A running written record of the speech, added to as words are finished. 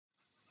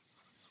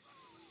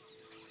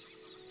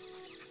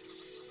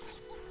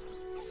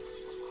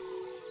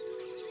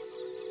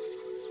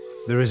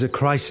There is a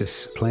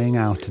crisis playing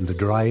out in the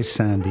dry,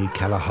 sandy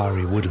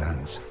Kalahari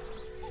woodlands.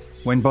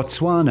 When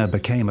Botswana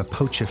became a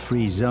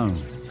poacher-free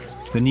zone,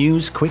 the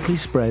news quickly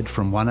spread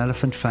from one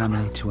elephant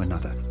family to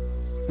another,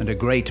 and a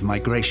great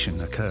migration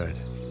occurred.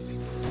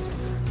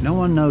 No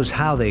one knows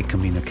how they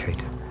communicate,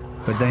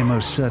 but they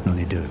most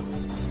certainly do.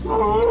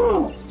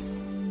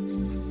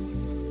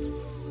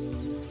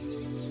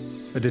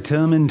 A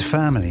determined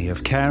family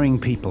of caring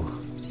people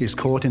is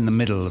caught in the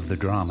middle of the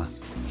drama.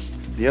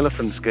 The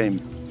elephants came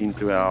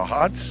into our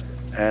huts,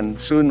 and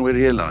soon we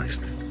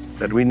realized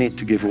that we need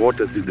to give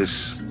water to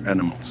these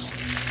animals.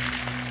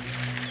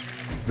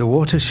 The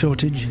water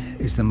shortage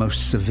is the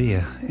most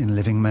severe in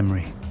living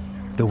memory,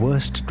 the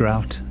worst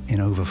drought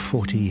in over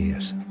 40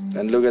 years.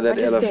 And look at that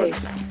elephant.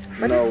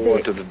 No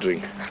water to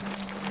drink.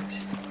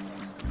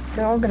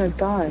 They're all gonna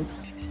die.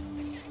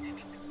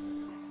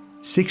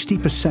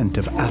 60%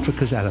 of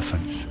Africa's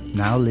elephants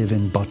now live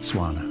in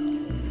Botswana.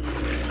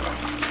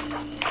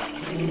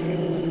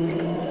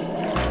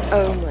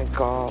 Oh my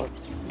God.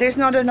 There's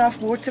not enough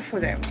water for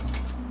them.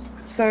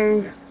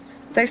 So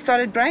they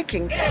started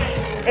breaking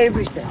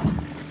everything.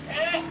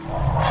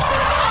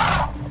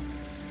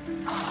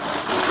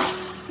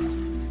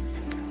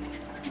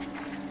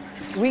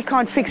 We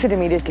can't fix it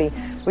immediately.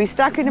 We're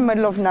stuck in the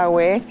middle of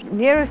nowhere.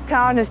 Nearest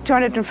town is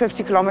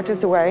 250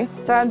 kilometers away.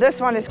 So this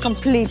one is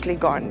completely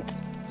gone.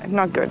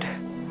 Not good.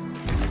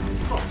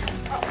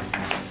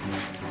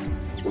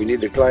 We need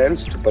the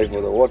clients to pay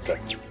for the water.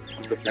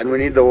 And we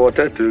need the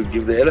water to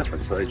give the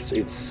elephants. So it's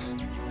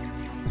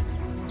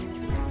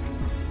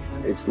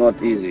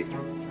not easy.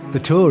 The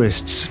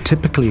tourists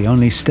typically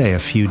only stay a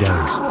few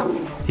days,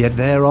 yet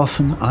they're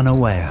often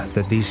unaware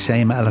that these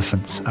same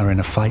elephants are in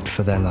a fight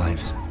for their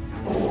lives.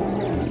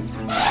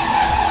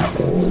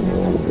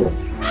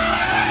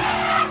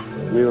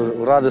 We would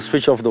rather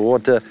switch off the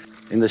water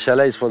in the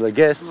chalets for the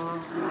guests,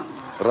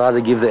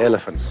 rather give the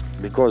elephants.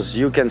 Because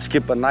you can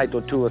skip a night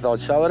or two without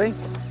showering,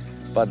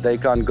 but they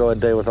can't go a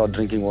day without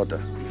drinking water.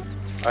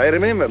 I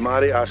remember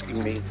Mari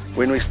asking me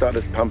when we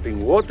started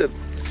pumping water,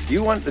 do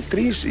you want the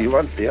trees or you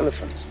want the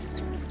elephants?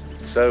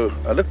 So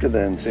I looked at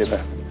her and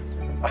said,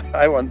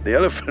 I want the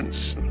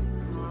elephants.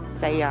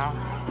 They are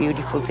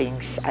beautiful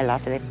things. I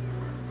love them.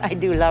 I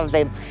do love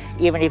them.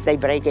 Even if they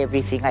break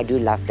everything, I do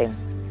love them.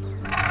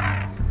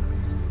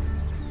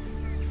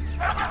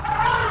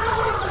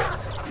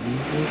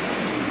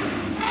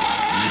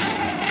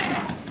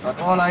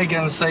 All I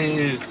can say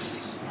is,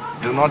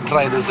 do not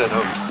try this at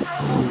home.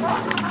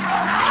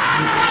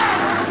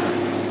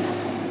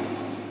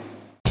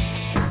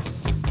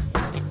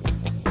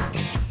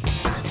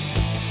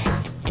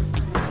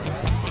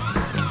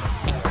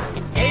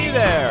 Hey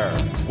there!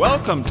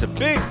 Welcome to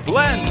Big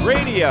Blend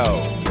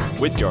Radio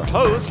with your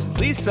hosts,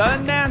 Lisa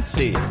and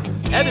Nancy,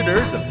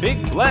 editors of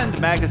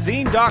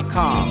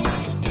BigBlendMagazine.com.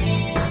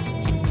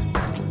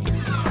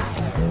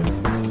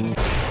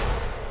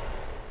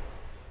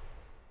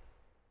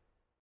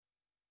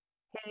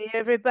 Hey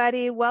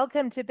everybody,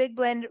 welcome to Big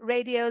Blend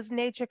Radio's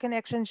Nature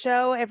Connection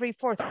show every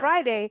fourth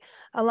Friday,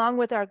 along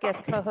with our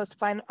guest co-host,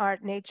 fine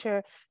art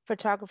nature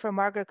photographer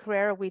Margaret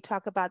Carrera. We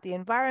talk about the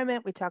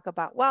environment, we talk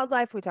about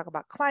wildlife, we talk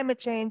about climate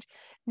change,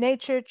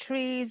 nature,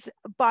 trees,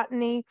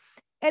 botany,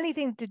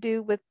 anything to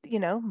do with,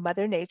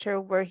 Mother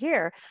Nature. We're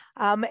here.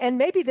 And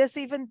maybe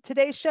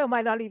today's show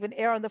might not even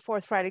air on the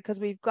fourth Friday because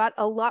we've got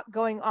a lot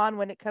going on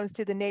when it comes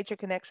to the Nature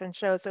Connection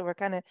show. So we're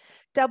kind of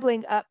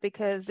doubling up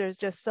because there's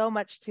just so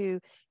much to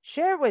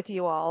share with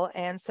you all.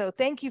 And so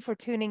thank you for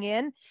tuning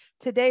in.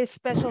 Today's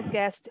special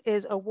guest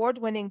is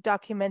award-winning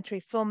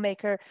documentary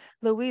filmmaker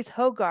Louise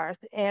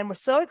Hogarth. And we're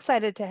so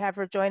excited to have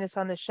her join us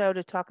on the show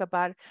to talk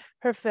about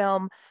her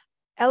film,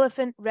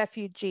 Elephant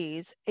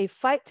Refugees, A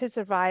Fight to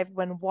Survive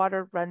When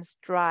Water Runs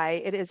Dry.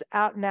 It is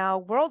out now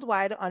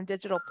worldwide on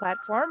digital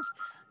platforms.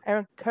 I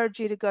encourage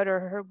you to go to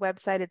her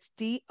website. It's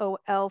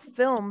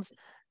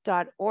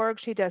dolfilms.org.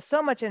 She does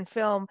so much in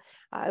film,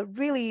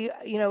 really,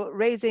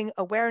 raising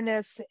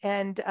awareness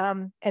and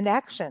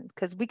action,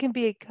 because we can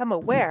become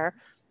aware,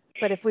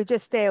 but if we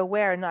just stay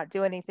aware and not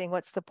do anything,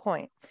 what's the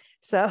point?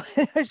 So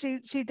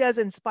she does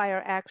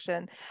inspire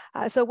action.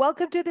 So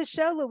welcome to the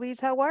show,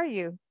 Louise. How are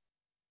you?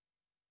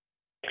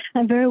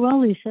 I'm very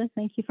well, Lisa.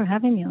 Thank you for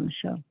having me on the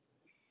show.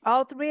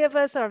 All three of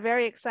us are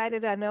very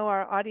excited. I know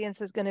our audience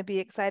is going to be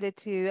excited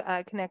to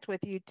connect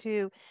with you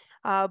too.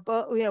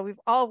 But we've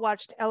all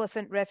watched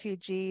Elephant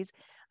Refugees.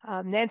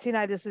 Nancy and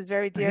I, this is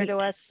very dear to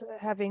us,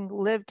 having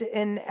lived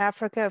in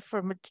Africa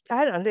for,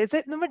 I don't know, is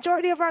it the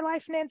majority of our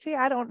life, Nancy?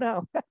 I don't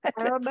know.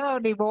 I don't know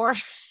anymore.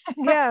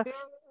 Yeah.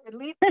 At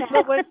least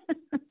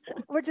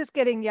we're just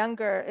getting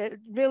younger. It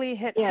really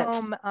hit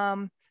Yes.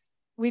 home.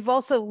 We've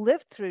also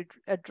lived through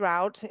a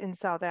drought in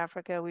South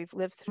Africa. We've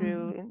lived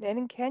through and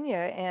in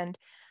Kenya, and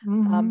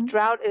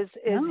drought is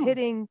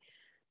hitting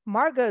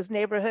Margot's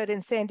neighborhood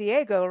in San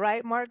Diego,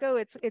 right, Margot?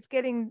 It's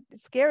getting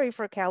scary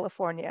for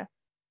California.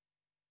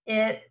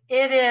 It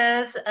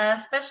is,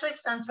 especially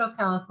Central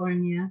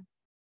California,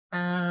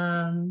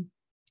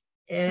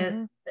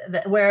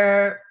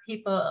 where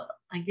people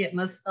get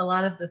a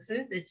lot of the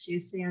food that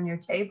you see on your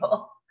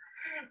table.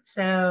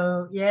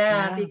 So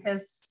yeah,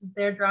 because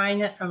they're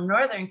drawing it from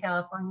Northern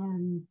California,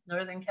 and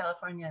Northern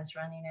California is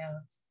running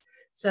out.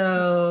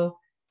 So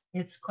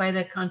it's quite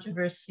a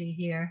controversy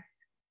here.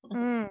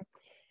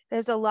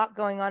 There's a lot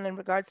going on in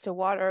regards to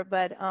water,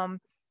 but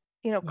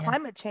Yes.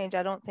 climate change,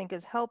 I don't think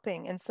is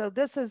helping. And so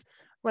this is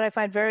what I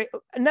find very,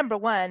 number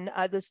one,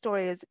 the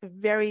story is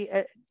very,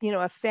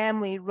 a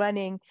family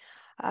running,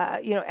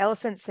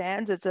 Elephant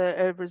Sands. It's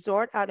a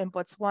resort out in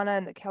Botswana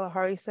in the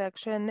Kalahari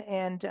section.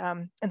 And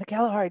the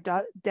Kalahari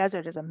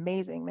Desert is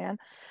amazing, man.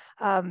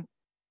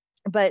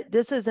 But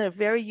this is a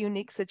very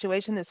unique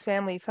situation this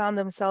family found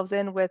themselves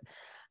in, with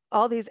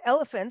all these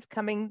elephants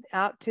coming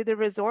out to the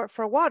resort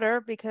for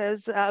water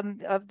because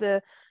of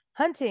the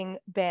hunting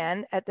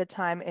ban at the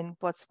time in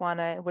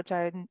Botswana, which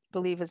I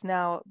believe has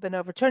now been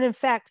overturned. In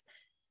fact,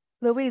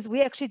 Louise,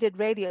 we actually did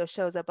radio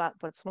shows about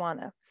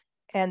Botswana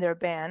and their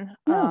ban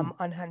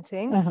on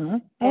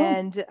hunting.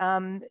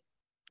 And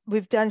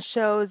we've done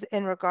shows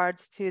in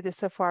regards to the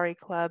Safari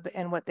Club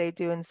and what they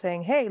do, and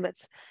saying, hey,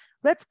 let's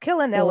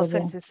kill an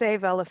elephant to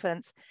save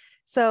elephants.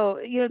 So,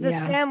 this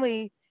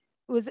family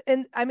was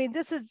in, I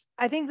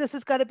think this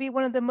has got to be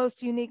one of the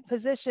most unique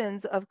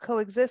positions of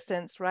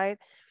coexistence, right?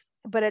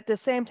 But at the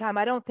same time,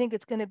 I don't think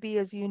it's going to be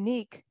as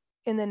unique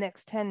in the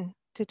next 10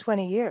 to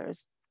 20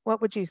 years.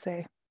 What would you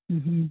say?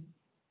 Mm-hmm.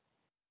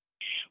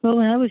 Well,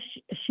 when I was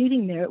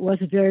shooting there, it was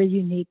a very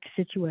unique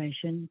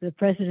situation. The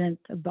president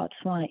of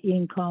Botswana,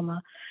 Ian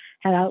Khama,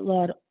 had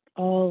outlawed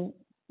all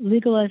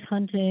legalized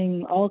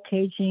hunting, all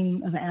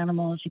caging of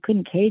animals. You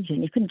couldn't cage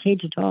him. You couldn't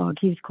cage a dog.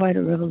 He was quite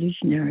a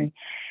revolutionary.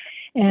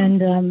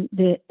 And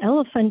the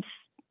elephants,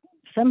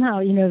 somehow,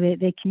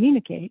 they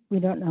communicate. We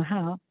don't know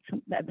how.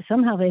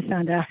 Somehow they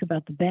found out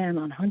about the ban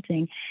on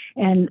hunting.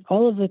 And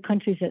all of the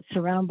countries that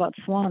surround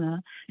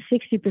Botswana,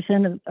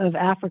 60% of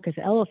Africa's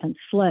elephants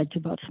fled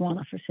to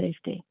Botswana for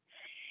safety.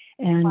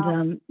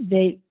 And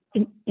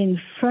in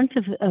front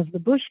of the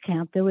bush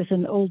camp, there was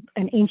an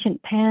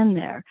ancient pan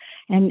there.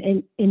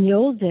 And in the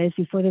old days,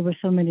 before there were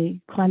so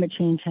many, climate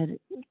change had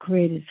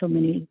created so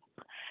many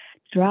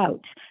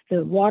droughts,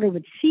 the water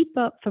would seep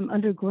up from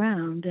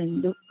underground,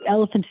 and the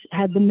elephants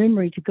had the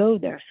memory to go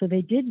there. So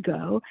they did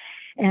go.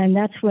 And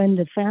that's when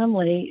the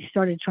family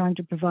started trying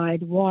to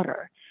provide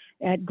water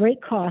at great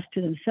cost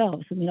to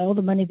themselves. I mean, all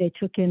the money they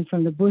took in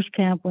from the bush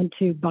camp went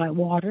to buy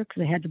water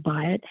because they had to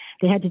buy it.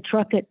 They had to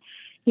truck it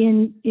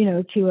in,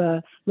 to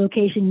a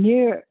location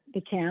near the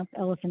camp,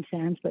 Elephant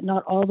Sands, but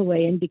not all the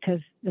way in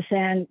because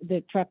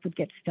the truck would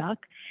get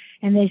stuck.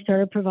 And they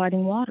started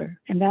providing water.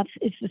 And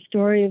it's the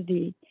story of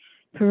the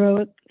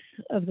heroics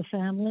of the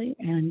family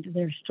and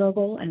their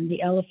struggle, and the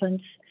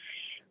elephants,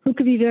 who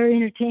could be very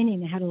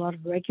entertaining. They had a lot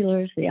of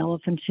regulars. The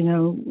elephants,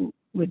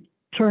 would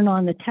turn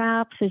on the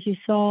taps, as you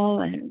saw,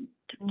 and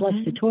flush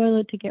the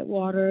toilet to get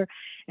water.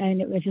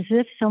 And it was as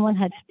if someone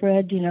had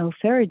spread,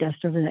 fairy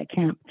dust over that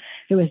camp.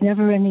 There was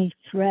never any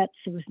threats.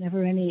 There was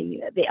never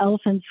the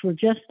elephants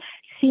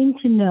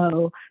seemed to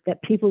know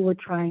that people were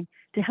trying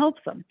to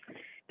help them.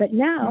 But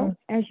now,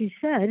 as you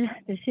said,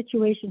 the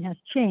situation has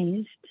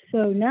changed.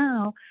 So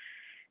now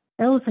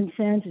Elephant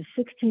Sands is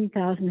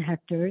 16,000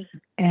 hectares,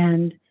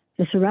 and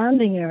the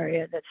surrounding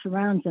area that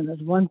surrounds them is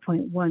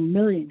 1.1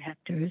 million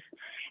hectares,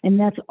 and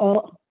that's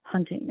all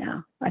hunting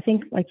now. I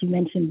think, like you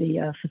mentioned,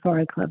 the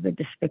Safari Club, they're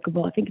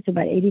despicable. I think it's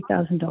about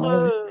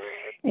 $80,000,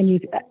 and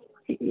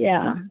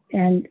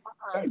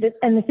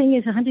and the thing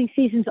is, the hunting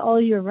season's all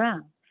year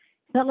round.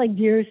 It's not like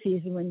deer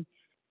season when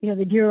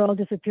the deer all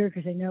disappear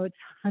because they know it's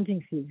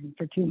hunting season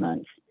for 2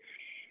 months.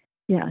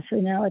 Yeah, so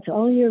now it's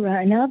all year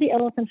round. And now the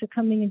elephants are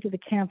coming into the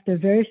camp. They're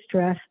very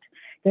stressed.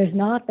 There's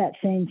not that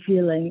same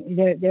feeling.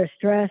 They're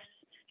stressed.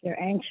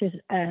 They're anxious,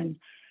 and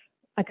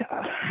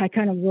I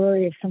kind of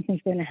worry if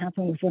something's going to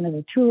happen with one of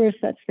the tourists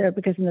that's there,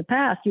 because in the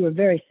past you were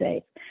very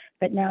safe,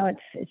 but now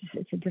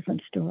it's a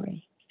different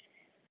story.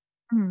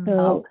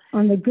 So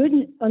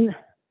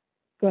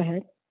go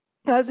ahead.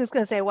 I was just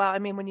going to say, wow. I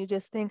mean, when you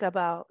just think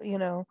about,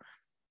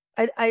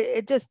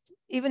 it just,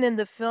 even in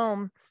the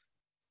film,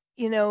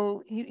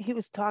 he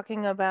was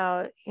talking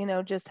about,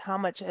 just how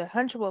much a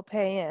hunter will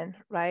pay in,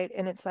 right?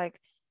 And it's like,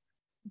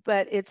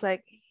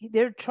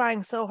 they're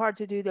trying so hard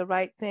to do the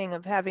right thing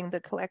of having the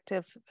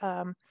collective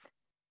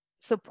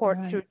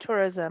support through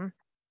tourism,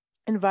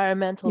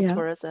 environmental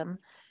tourism.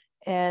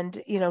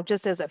 And,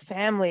 just as a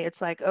family,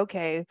 it's like,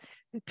 okay,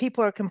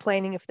 people are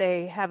complaining if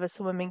they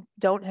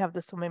don't have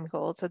the swimming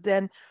pool. So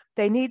then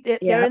they need it.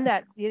 They're in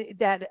that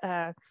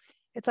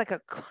it's like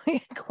a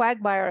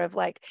quagmire of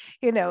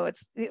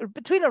it's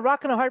between a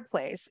rock and a hard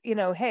place,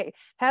 hey,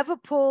 have a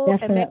pool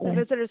and make the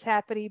visitors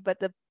happy, but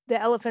the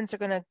elephants are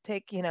going to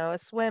take, a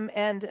swim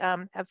and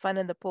have fun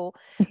in the pool,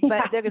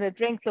 but they're going to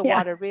drink the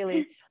water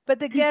really. But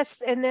the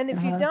guests, and then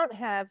if you don't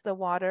have the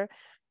water,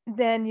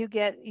 then you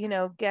get,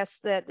 guests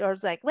that are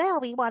like,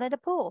 well, we wanted a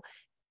pool.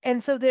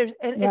 And so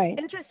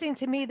it's interesting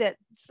to me that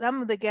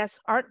some of the guests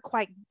aren't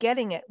quite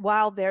getting it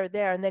while they're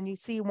there. And then you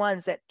see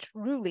ones that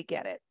truly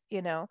get it,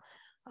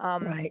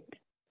 Right.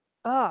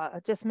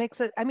 it just makes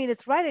it, I mean,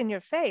 it's right in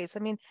your face. I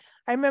mean,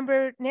 I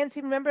remember,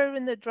 Nancy, remember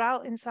in the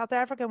drought in South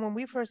Africa when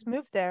we first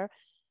moved there,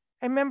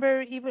 I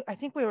remember even, I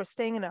think we were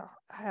staying in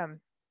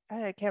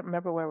I can't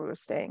remember where we were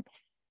staying.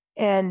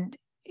 And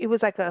it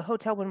was like a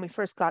hotel when we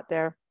first got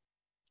there.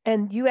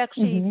 And you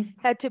actually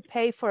had to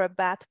pay for a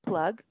bath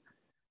plug.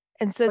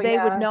 And so they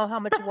would know how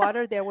much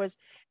water there was.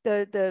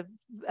 The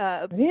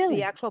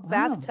actual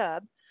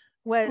bathtub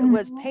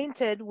was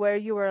painted where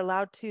you were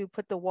allowed to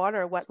put the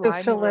water, what To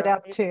lime fill it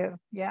up too.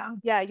 Yeah.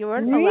 Yeah, you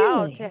weren't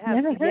allowed to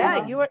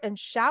have. You were, and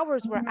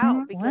showers were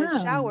out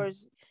because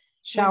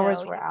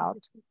showers were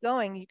out.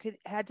 Going, you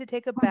had to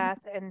take a bath,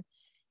 and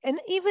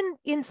even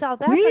in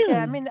South Africa,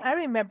 I mean, I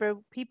remember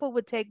people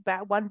would take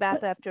one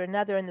bath after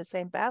another in the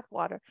same bath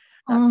water.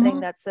 Not saying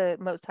that's the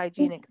most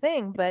hygienic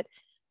thing, but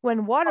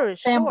when water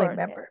is family short,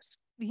 members.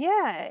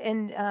 Yeah,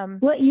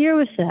 and what year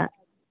was that?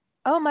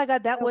 Oh my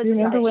God, that was. Do you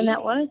remember when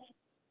that was?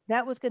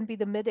 That was going to be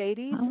the mid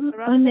 '80s. In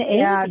the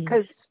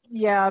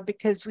 80s.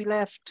 Because we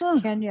left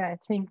Kenya, I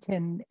think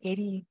in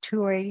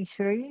 '82 or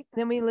 '83.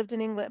 Then we lived in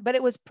England, but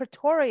it was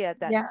Pretoria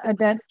that. Yeah, and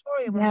then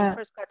Pretoria when we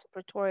first got to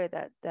Pretoria.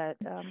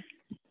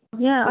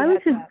 Yeah, I was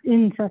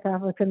in South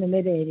Africa in the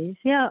mid '80s.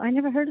 Yeah, I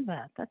never heard of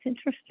that. That's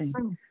interesting.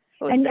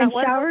 And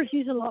showers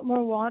use a lot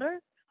more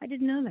water. I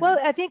didn't know that. Well,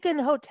 I think in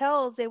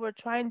hotels they were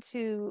trying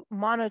to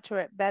monitor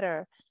it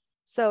better.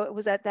 So it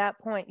was at that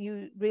point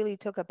you really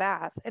took a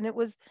bath, and it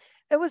was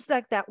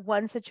like that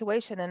one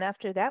situation, and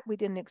after that we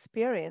didn't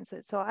experience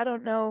it. So I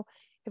don't know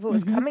if it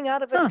was coming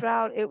out of a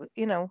drought. It,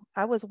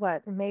 I was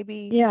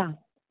maybe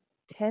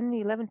 10,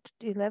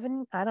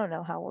 11. I don't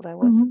know how old I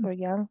was or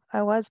young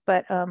I was,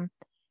 but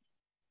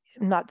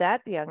not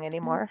that young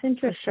anymore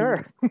for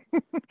sure.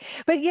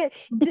 But yeah,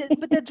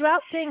 but the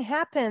drought thing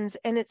happens,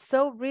 and it's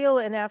so real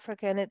in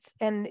Africa, and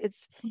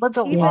it's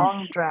a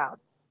long drought.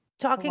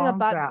 Talking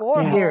about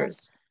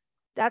boreholes,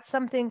 that's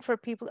something for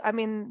people. I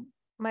mean,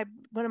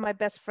 one of my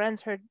best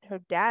friends, her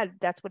dad,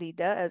 that's what he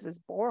does, is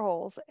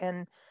boreholes,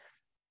 and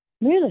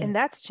and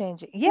that's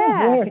changing.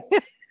 Yeah.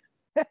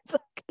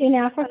 In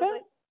Africa?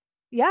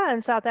 Yeah,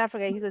 in South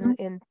Africa. He's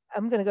in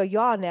I'm gonna go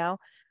yaw now.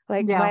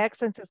 Like my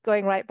accent is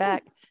going right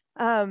back.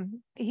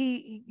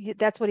 He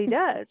that's what he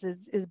does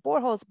is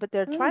boreholes, but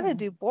they're trying to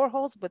do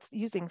boreholes with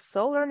using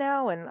solar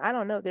now, and I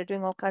don't know, they're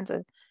doing all kinds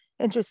of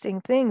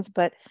interesting things,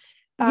 but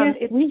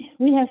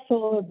we have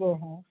solar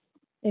boreholes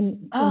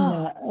in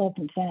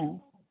Elephant Sound.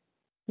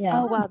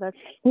 Yeah. Oh wow,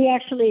 we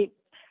actually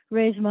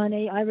raise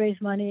money. I raise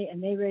money,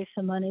 and they raise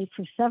some money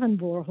for 7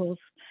 boreholes.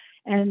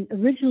 And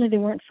originally they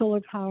weren't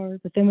solar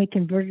powered, but then we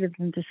converted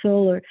them to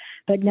solar.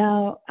 But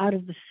now, out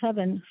of the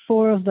 7,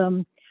 4 of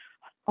them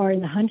are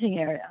in the hunting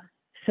area.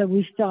 So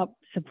we stopped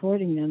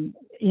supporting them.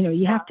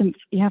 You have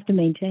to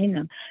maintain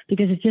them,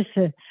 because it's just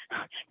the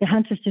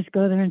hunters just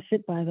go there and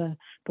sit by the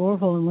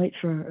borehole and wait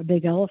for a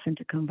big elephant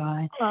to come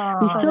by.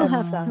 We still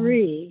have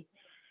 3.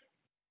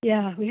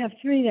 Yeah, we have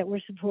 3 that we're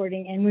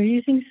supporting, and we're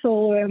using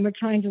solar, and we're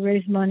trying to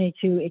raise money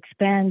to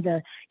expand,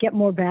 get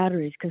more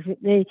batteries, because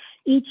they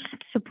each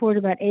support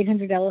about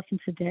 800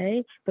 elephants a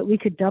day, but we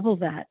could double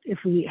that if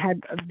we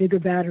had a bigger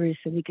battery,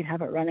 so we could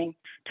have it running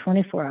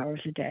 24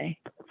 hours a day.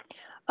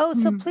 Oh,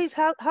 so please,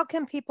 how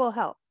can people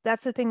help?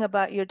 That's the thing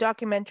about your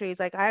documentaries.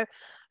 Like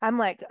I'm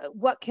like,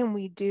 what can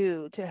we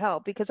do to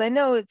help? Because I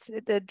know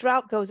the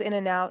drought goes in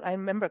and out. I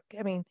remember,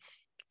 I mean,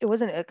 it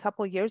wasn't a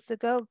couple years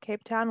ago,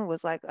 Cape Town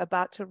was like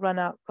about to run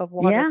out of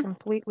water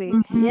completely.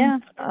 Yeah.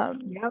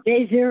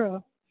 Day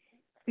 0.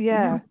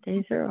 Yeah.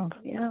 Day 0.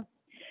 Yeah.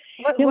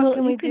 What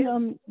can we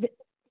do?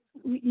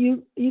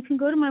 You can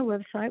go to my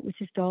website, which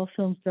is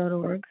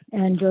dollfilms.org,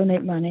 and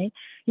donate money.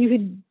 You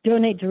could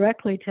donate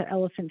directly to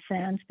Elephant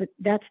Sands, but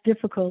that's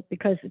difficult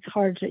because it's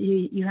hard to,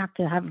 you have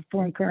to have a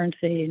foreign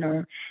currency,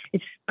 or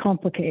it's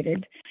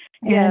complicated.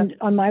 Yeah. And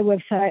on my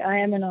website, I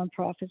am a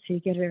nonprofit, so you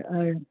get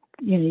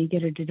you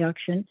get a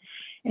deduction,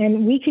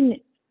 and we can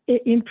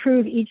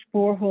improve each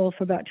borehole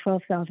for about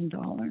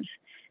 $12,000.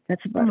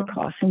 That's about the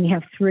cost, and we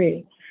have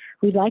 3.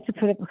 We'd like to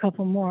put up a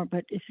couple more,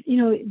 but it's,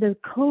 the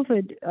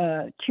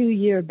COVID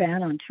 2-year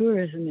ban on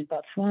tourism in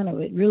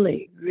Botswana, it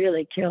really,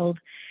 really killed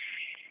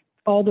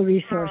all the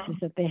resources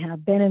that they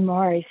have. Ben and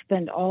Mari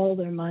spend all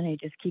their money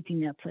just keeping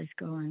that place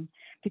going,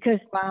 because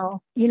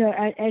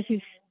as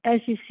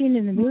you've seen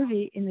in the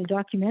movie, in the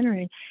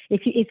documentary,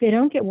 if they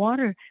don't get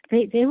water,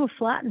 they will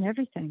flatten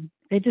everything.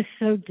 They're just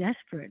so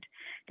desperate.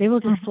 They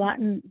will just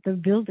flatten the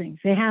buildings.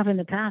 They have in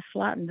the past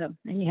flattened them,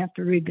 and you have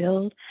to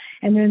rebuild.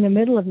 And they're in the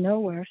middle of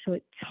nowhere, so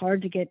it's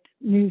hard to get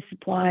new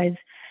supplies,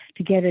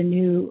 to get a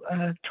new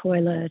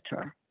toilet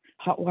or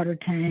hot water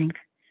tank,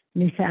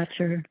 new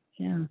thatcher.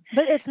 Yeah.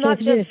 But it's not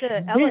just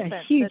the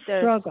elephants. Huge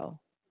struggle.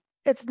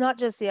 It's not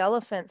just the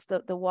elephants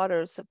that the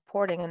water is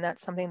supporting, and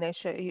that's something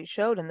you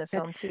showed in the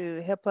film too.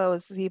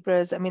 Hippos,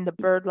 zebras. I mean, the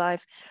bird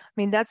life. I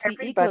mean, that's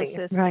everybody.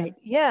 The ecosystem. Right.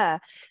 Yeah.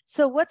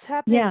 So what's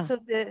happening? Yeah. So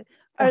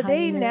are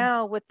they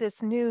now with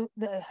this new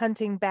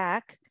hunting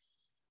back?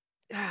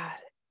 God,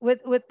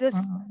 with this,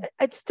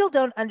 I still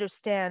don't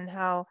understand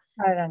how.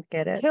 I don't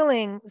get it.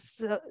 Killing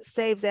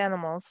saves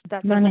animals.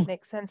 That doesn't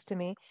make sense to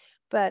me.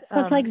 But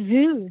Well, it's like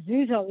zoos.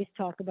 Zoos always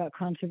talk about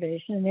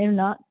conservation, and they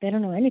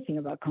don't know anything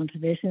about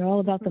conservation. They're all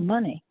about the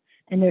money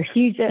and their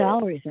huge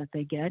salaries that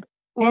they get.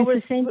 Well, and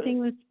it's the same thing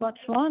with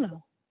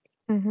Botswana.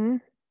 Mm-hmm.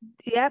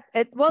 Yep.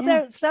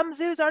 There some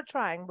zoos are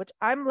trying, which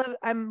I'm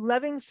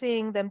loving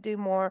seeing them do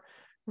more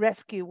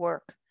rescue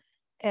work,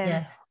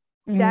 and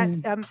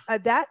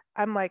that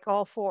I'm like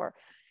all for.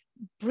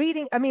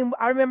 Breeding. I mean,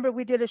 I remember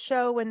we did a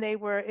show when they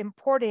were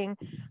importing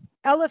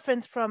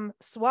elephants from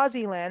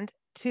Swaziland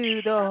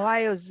to the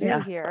Ohio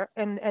Zoo here,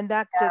 and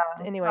that just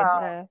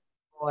anyway.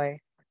 Boy,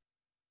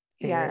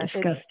 Yeah,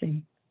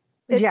 disgusting.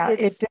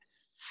 It's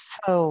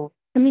so.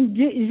 I mean,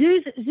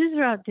 zoos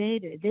are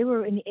outdated. They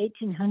were in the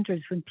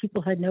 1800s when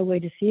people had no way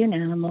to see an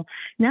animal.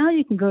 Now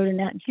you can go to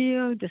Nat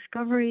Geo,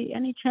 Discovery,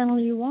 any channel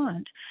you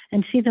want,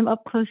 and see them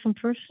up close and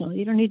personal.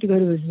 You don't need to go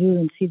to a zoo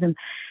and see them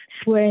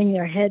swaying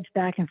their heads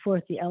back and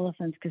forth, the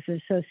elephants, because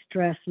they're so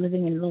stressed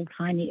living in a little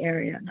tiny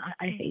area. And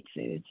I hate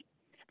zoos.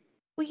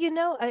 Well,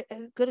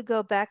 I'm going to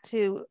go back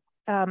to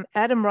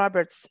Adam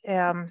Roberts.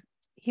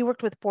 He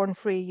worked with Born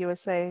Free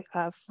USA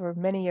for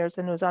many years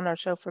and was on our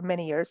show for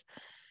many years.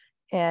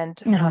 And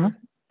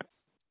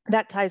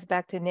that ties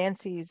back to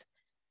Nancy's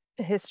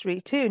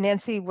history too.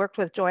 Nancy worked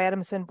with Joy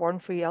Adamson, Born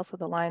Free, Elsa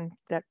the Lion.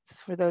 That's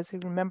for those who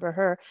remember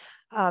her.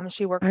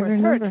 She worked with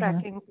her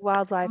tracking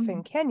wildlife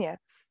in Kenya.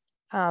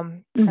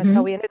 That's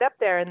how we ended up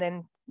there. And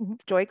then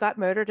Joy got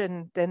murdered,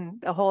 and then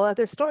a whole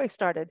other story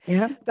started.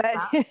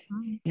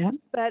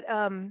 But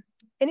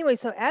anyway,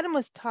 so Adam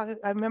was talking.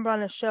 I remember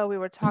on a show we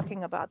were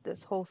talking about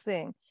this whole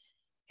thing.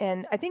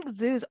 And I think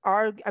zoos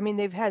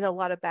they've had a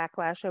lot of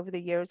backlash over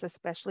the years,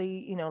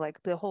 especially,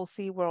 like the whole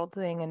SeaWorld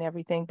thing and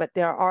everything, but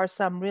there are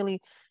some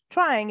really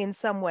trying in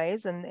some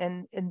ways.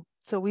 And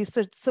so we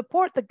should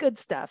support the good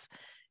stuff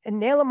and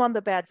nail them on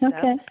the bad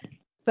stuff.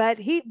 But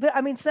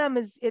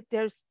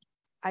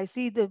I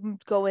see them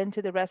go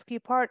into the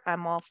rescue part.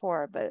 I'm all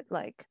for it, but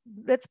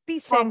let's be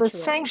sanctuary. Well, the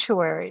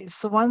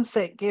sanctuaries, the ones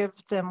that give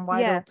them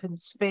wide open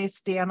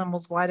space, the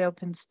animals wide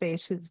open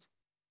spaces.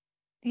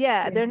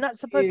 Yeah, they're not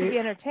supposed to be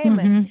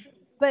entertainment.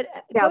 But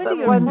going to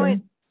your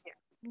point,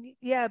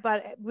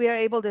 but we are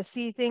able to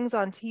see things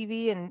on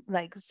TV and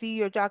see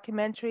your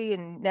documentary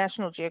and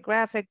National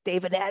Geographic,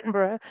 David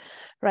Attenborough,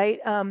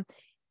 right?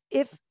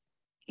 If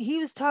he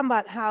was talking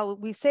about how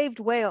we saved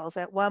whales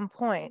at one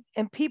point,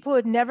 and people who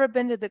had never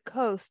been to the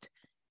coast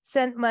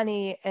sent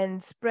money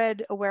and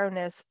spread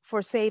awareness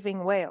for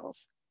saving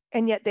whales.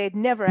 And yet they'd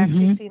never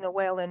actually seen a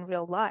whale in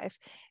real life.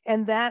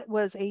 And that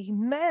was a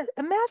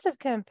massive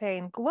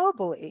campaign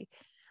globally.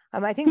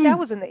 I think that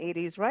was in the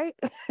 80s, right?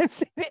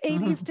 It's the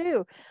 80s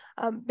too.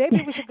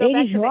 Maybe we should go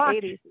back to the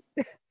 80s.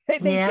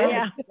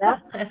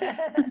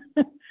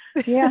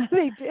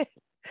 They did.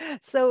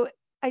 So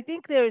I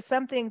think there's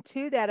something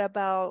to that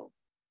about,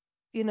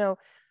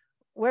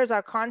 where's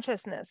our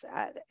consciousness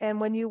at?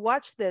 And when you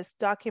watch this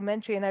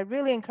documentary, and I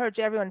really encourage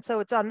everyone, so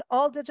it's on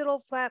all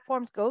digital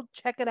platforms, go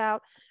check it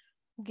out.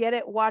 Get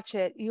it, watch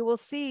it. You will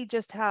see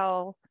just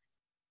how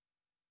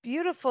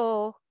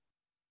beautiful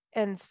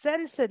and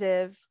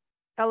sensitive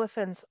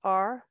elephants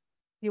are.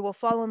 You will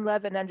fall in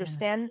love and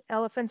understand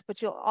elephants,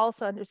 but you'll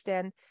also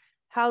understand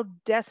how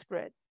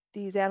desperate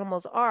these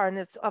animals are. And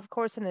it's, of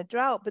course, in a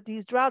drought, but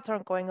these droughts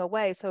aren't going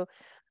away. So,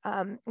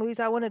 Louise,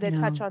 I wanted to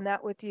touch on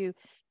that with you.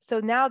 So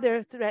now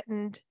they're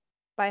threatened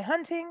by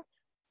hunting,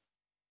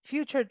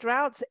 future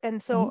droughts.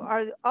 And so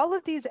are all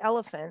of these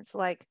elephants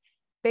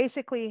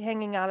basically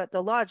hanging out at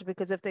the lodge,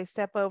 because if they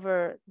step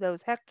over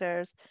those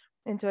hectares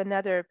into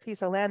another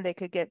piece of land, they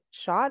could get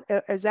shot?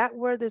 Is that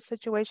where the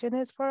situation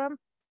is for them?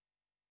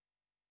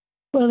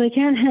 Well, they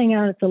can't hang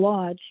out at the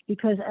lodge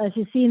because, as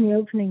you see in the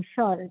opening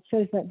shot, it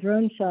shows that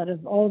drone shot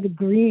of all the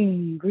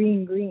green,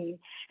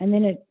 and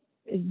then it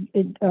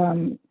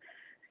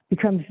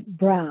becomes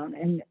brown.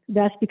 And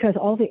that's because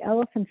all the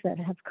elephants that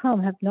have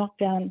come have knocked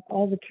down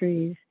all the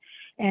trees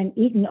and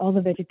eaten all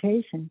the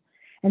vegetation.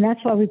 And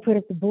that's why we put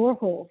up the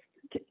boreholes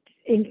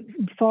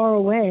far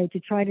away to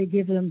try to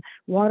give them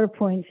water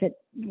points that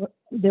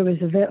there was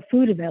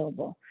food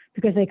available,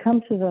 because they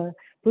come to the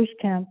bush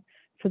camp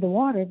for the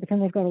water, but then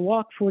they've got to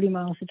walk 40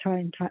 miles to try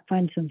and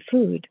find some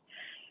food.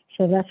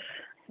 So that's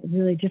a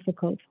really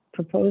difficult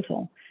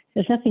proposal.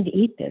 There's nothing to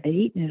eat there. They've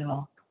eaten it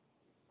all.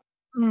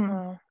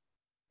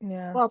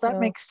 Well, that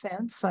makes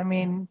sense. I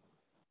mean,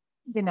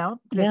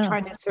 they're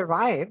trying to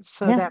survive,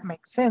 so that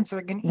makes sense.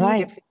 They're going to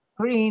eat. If it's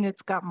green,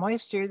 it's got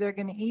moisture, they're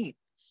going to eat.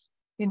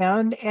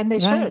 And they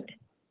should.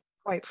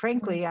 Quite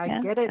frankly, I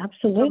get it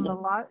from a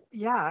lot.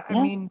 I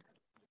mean,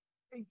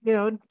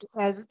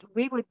 as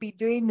we would be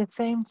doing the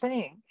same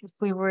thing if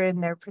we were in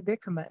their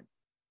predicament.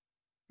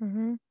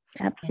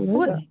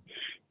 Absolutely.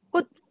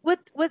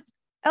 With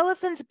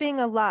elephants being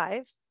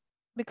alive,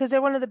 because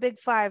they're one of the big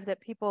five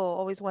that people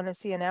always want to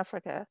see in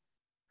Africa.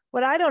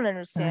 What I don't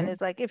understand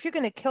is if you're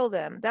going to kill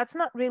them, that's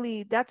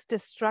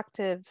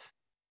destructive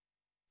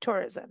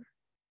tourism.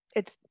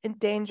 It's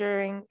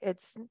endangering.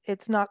 It's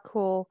not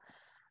cool.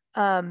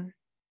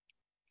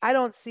 I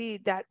don't see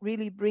that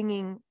really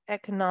bringing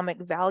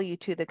economic value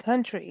to the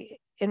country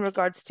in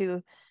regards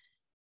to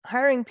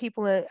hiring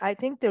people. I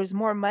think there's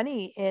more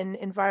money in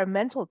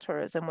environmental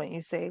tourism when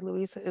you say,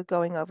 Louise,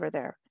 going over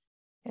there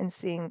and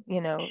seeing,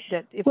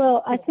 that if.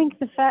 Well, I think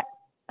the fat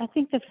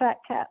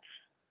cats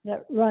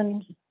that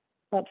run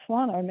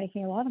Botswana are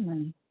making a lot of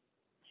money.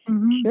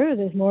 Mm-hmm. Sure,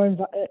 there's more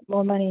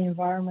money in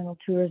environmental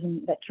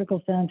tourism that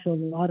trickles down to a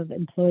lot of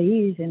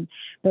employees,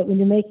 but when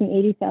you're making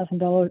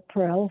 $80,000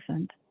 per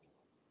elephant,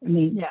 I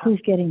mean, who's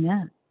getting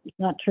that? It's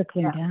not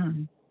trickling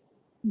down.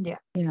 Yeah,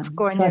 it's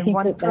going so in I think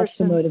one that's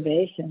the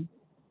motivation.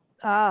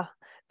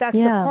 That's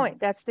the point.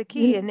 That's the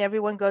key. And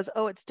everyone goes,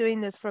 oh, it's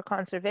doing this for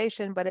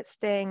conservation, but it's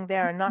staying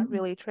there and not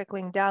really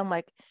trickling down.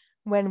 Like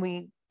when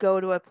we go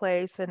to a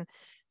place and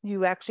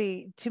you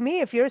actually, to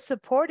me, if you're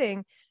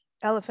supporting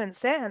Elephant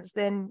Sands,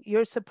 then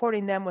you're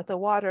supporting them with the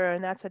water,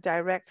 and that's a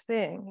direct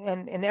thing.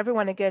 And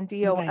everyone, again,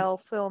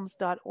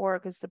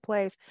 dolfilms.org is the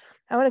place.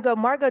 I want to go.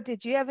 Margot,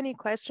 did you have any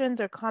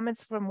questions or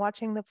comments from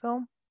watching the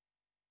film?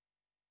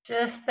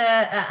 Just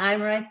that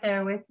I'm right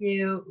there with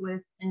you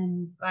with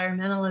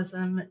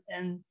environmentalism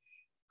and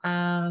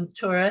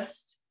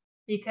tourists,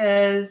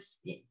 because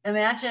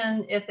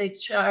imagine if they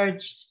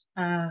charged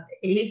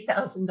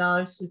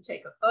 $80,000 to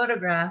take a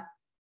photograph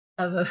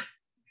of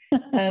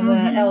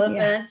an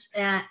elephant,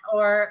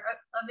 or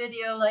a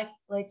video like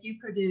you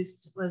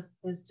produced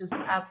is just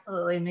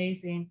absolutely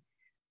amazing,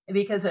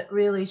 because it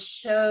really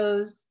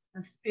shows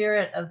the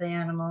spirit of the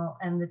animal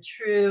and the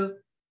true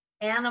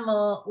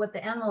animal, what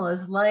the animal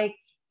is like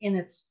in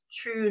its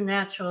true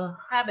natural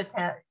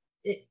habitat.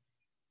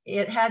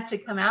 It had to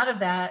come out of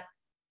that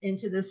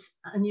into this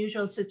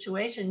unusual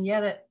situation,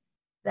 yet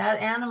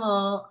that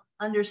animal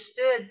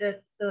understood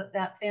that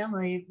that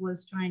family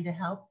was trying to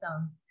help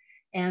them.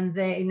 And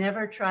they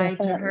never tried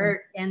to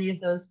hurt any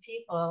of those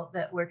people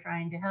that were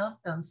trying to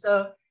help them.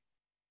 So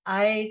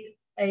I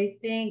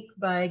think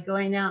by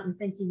going out and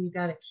thinking you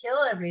got to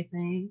kill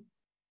everything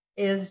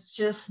is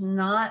just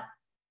not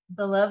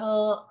the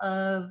level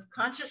of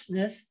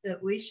consciousness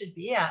that we should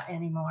be at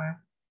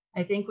anymore.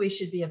 I think we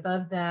should be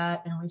above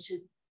that, and we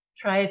should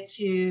try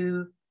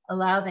to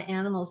allow the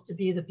animals to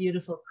be the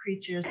beautiful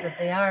creatures that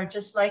they are,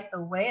 just like the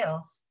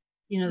whales,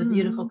 the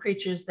beautiful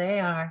creatures they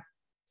are.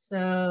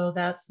 So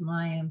that's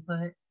my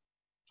input.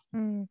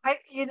 I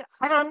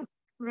don't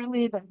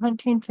really, the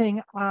hunting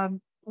thing.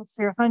 If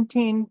you're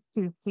hunting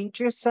to feed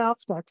yourself,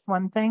 that's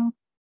one thing.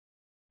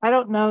 I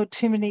don't know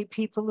too many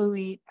people who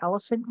eat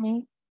elephant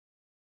meat.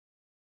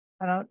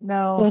 I don't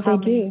know how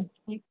many.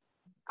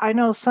 I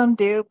know some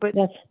do, but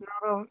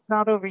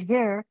not over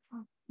here,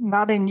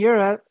 not in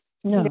Europe.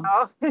 No.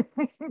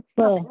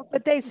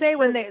 But they say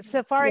when the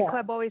Safari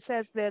Club always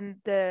says then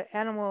the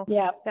animal,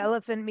 the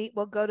elephant meat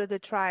will go to the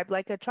tribe.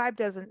 Like a tribe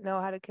doesn't know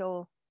how to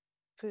kill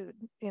food,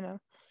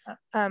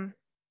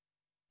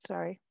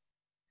 sorry.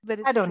 But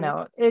it's I don't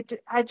know.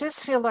 I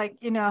just feel like,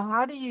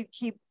 how do you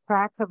keep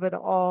track of it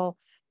all,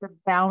 the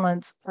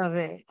balance of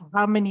it?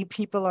 How many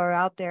people are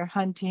out there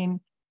hunting?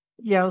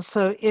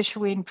 So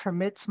issuing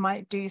permits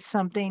might do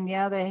something.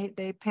 Yeah,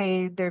 they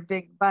pay their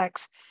big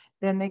bucks.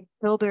 Then they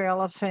kill their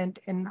elephant,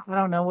 and I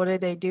don't know, what do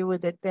they do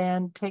with it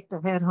then? Take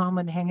the head home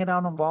and hang it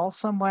on a wall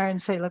somewhere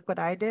and say, look what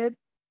I did?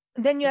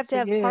 Then you have to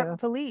have park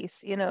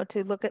police,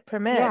 to look at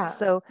permits. Yeah,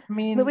 so,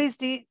 Louise,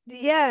 do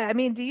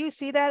you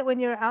see that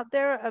when you're out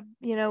there,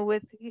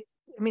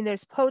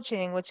 there's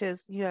poaching, which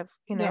is, you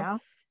have,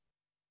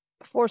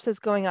 forces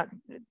going out,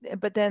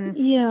 but then.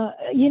 Yeah,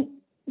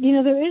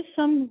 there is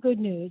some good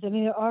news. I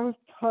mean, there are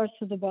parts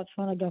of the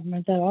Botswana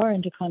government that are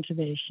into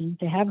conservation.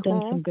 They have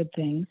done some good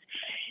things.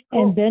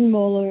 Cool. And Ben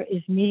Moeller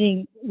is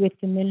meeting with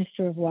the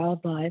Minister of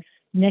Wildlife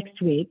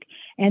next week,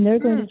 and they're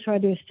going to try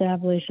to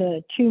establish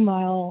a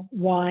 2-mile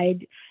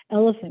wide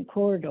elephant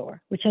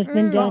corridor, which has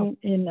been done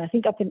in, I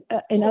think, up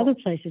in other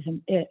places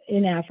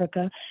in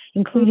Africa,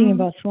 including in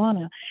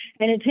Botswana.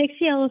 And it takes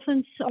the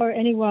elephants or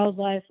any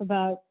wildlife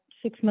about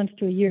 6 months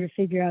to a year to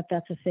figure out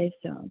that's a safe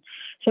zone.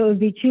 So it would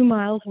be 2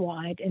 miles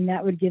wide, and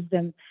that would give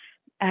them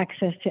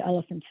access to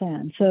Elephant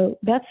Sand. So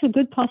that's a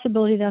good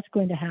possibility that's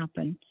going to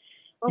happen.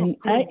 And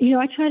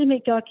I try to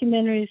make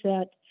documentaries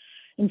that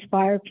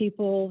inspire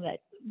people,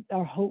 that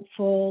are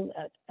hopeful,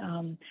 that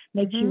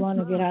makes you want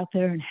to get out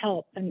there and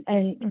help. And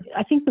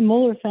I think the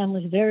Moeller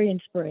family is very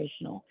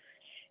inspirational,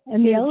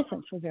 and the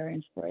elephants were very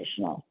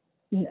inspirational.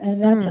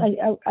 And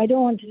that's I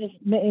don't want to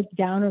just make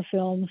downer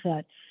films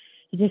that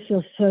you just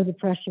feel so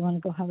depressed you want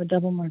to go have a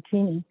double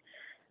martini.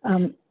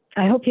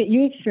 I hope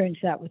you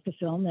experienced that with the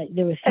film, that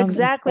there was some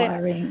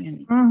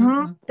inspiring.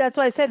 And that's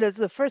why I said it was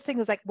the first thing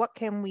was like, what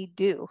can we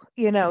do?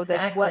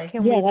 That what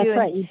can we do? Yeah, that's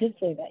right. You did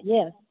say that.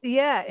 Yes.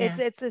 Yeah,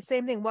 it's the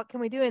same thing. What can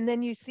we do? And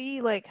then you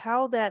see like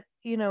how that,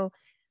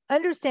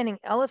 understanding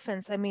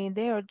elephants. I mean,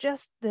 they are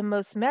just the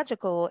most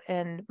magical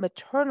and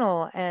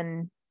maternal,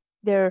 and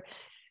they're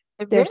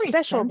very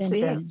special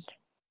sensitive.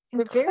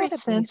 They're very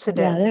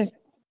sensitive.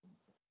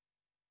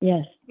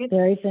 Yes,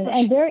 very sensitive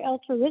and very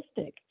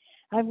altruistic.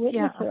 I've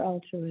witnessed their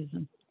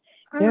altruism.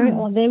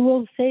 They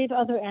will save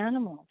other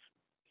animals.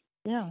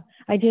 Yeah,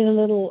 I did a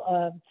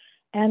little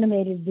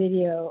animated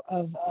video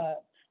of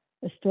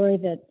a story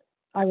that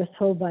I was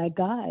told by a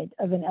guide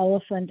of an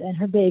elephant and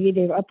her baby.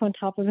 They were up on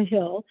top of a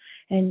hill,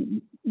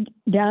 and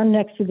down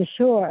next to the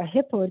shore, a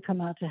hippo had come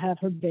out to have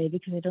her baby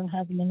because they don't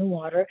have them in the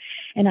water.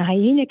 And a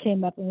hyena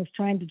came up and was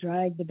trying to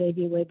drag the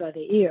baby away by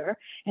the ear.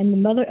 And the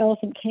mother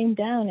elephant came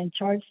down and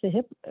charged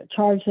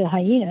the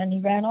hyena, and he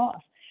ran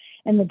off.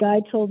 And the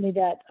guide told me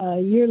that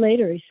a year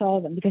later he saw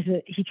them because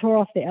he tore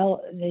off the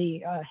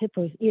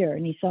hippo's ear,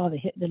 and he saw the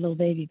little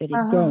baby that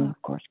he'd grown,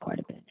 of course, quite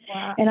a bit.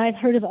 Wow. And I've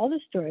heard of other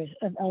stories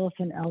of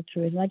elephant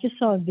altruism. I just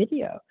saw a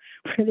video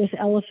where this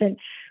elephant,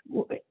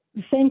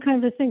 the same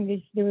kind of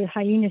thing. There were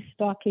hyenas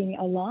stalking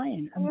a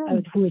lion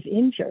who was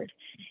injured,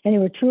 and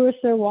there were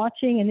tourists there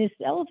watching. And this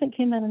elephant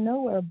came out of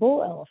nowhere, a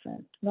bull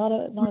elephant, not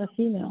a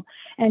female,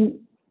 and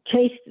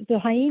chased the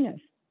hyenas.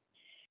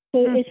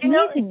 So it's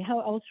amazing how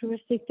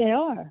altruistic they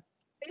are.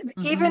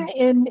 Even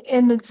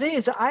in the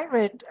zoos, I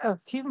read a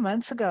few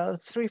months ago,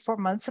 3-4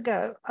 months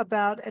ago,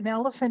 about an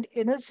elephant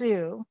in a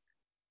zoo,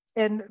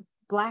 and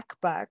black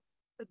buck,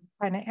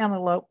 kind of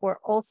antelope, were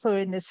also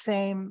in the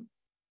same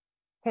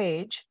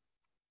cage.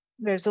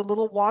 There's a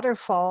little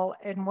waterfall,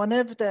 and one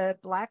of the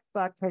black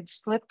buck had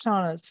slipped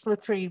on a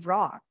slippery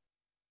rock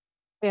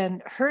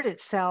and hurt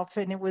itself,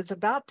 and it was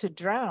about to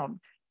drown.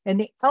 And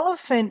the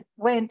elephant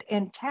went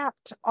and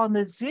tapped on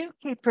the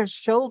zookeeper's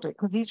shoulder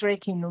because he's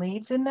raking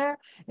leaves in there,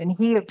 and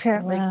he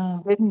apparently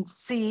didn't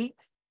see.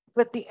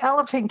 But the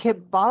elephant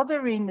kept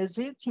bothering the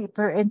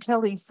zookeeper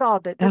until he saw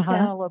that this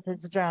antelope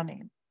is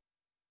drowning.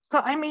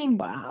 So, I mean,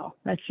 wow,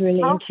 that's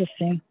really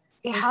interesting.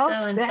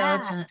 How's so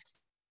that? intelligent.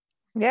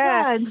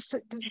 Yeah.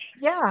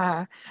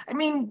 Yeah. I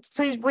mean,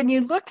 so when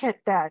you look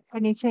at that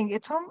and you think,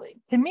 it's only,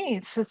 to me,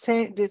 it's the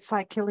same, it's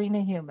like killing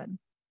a human.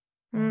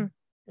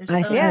 I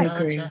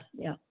agree.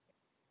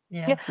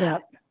 Yeah,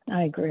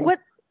 I agree. What,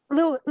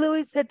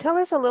 Louise, tell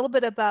us a little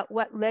bit about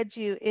what led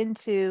you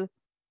into,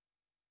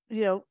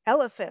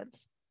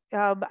 elephants.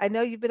 I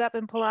know you've been up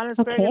in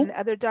Pilanesberg and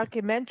other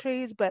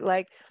documentaries, but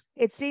like,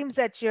 it seems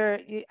that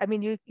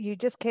you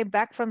just came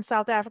back from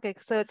South Africa,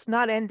 so it's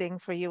not ending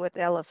for you with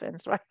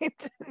elephants,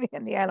 right?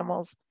 And the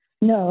animals.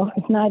 No,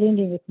 it's not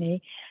ending with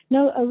me.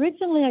 No,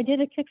 originally I did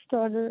a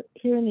Kickstarter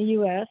here in the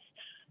U.S.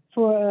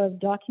 for a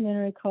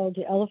documentary called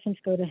The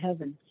Elephants Go to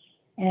Heaven.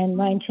 And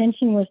my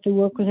intention was to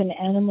work with an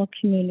animal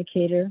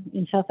communicator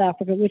in South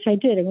Africa, which I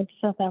did. I went to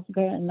South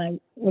Africa and I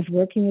was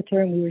working with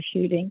her and we were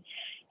shooting.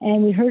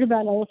 And we heard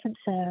about elephant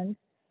sand,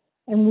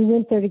 and we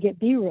went there to get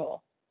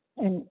B-roll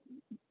and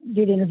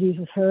did interviews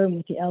with her and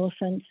with the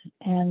elephants.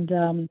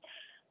 And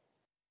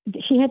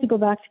she had to go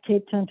back to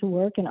Cape Town to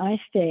work, and I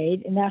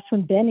stayed. And that's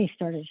when Benny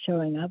started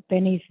showing up.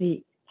 Benny's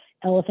the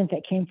elephant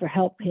that came for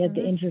help. He had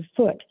the injured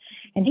foot.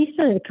 And he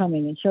started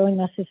coming and showing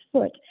us his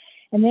foot.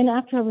 And then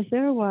after I was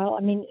there a while,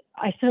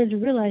 I started to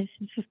realize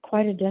this was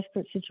quite a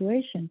desperate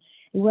situation.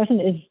 It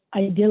wasn't as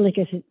idyllic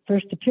as it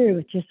first appeared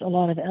with just a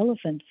lot of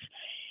elephants.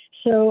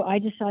 So I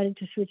decided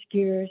to switch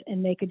gears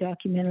and make a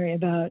documentary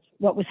about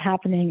what was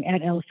happening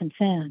at Elephant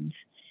Sands.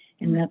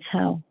 And that's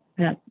how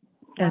that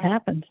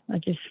happened. I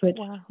just switched.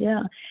 Wow.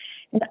 Yeah.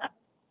 And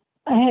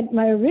I had,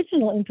 my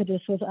original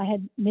impetus was I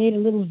had made a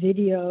little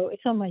video,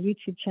 it's on my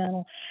YouTube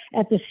channel,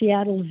 at the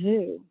Seattle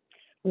Zoo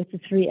with the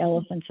 3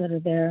 elephants that are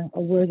there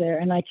or were there.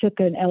 And I took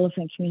an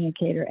elephant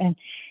communicator and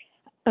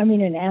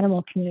an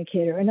animal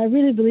communicator. And I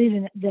really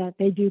believe that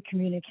they do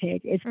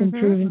communicate. It's been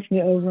proven to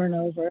me over and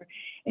over.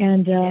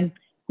 And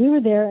we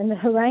were there, and the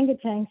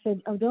orangutan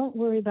said, "Oh, don't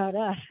worry about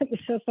us." It was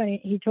so funny.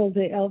 He told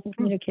the elephant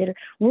communicator,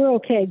 "We're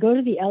okay. Go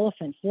to the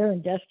elephants. They're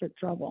in desperate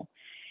trouble."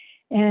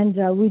 And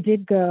we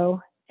did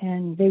go,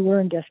 and they were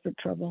in desperate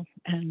trouble.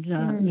 And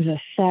it was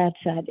a sad,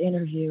 sad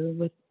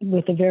interview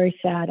with a very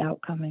sad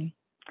outcome.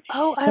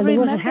 Oh, I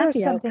remember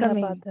something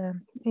about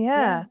them.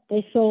 Yeah.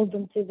 They sold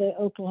them to the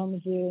Oklahoma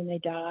Zoo, and they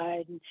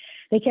died. And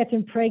they kept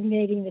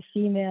impregnating the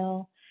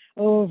female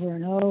over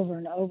and over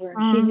and over.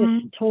 And she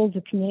just told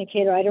the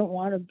communicator, "I don't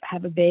want to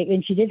have a baby."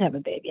 And she did have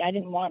a baby. "I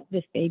didn't want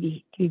this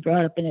baby to be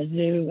brought up in a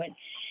zoo." And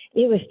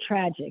it was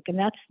tragic. And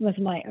that was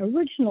my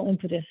original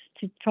impetus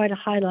to try to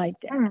highlight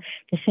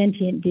the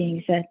sentient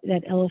beings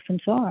that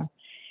elephants are.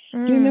 Do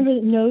you remember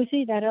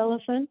Nosy, that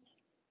elephant?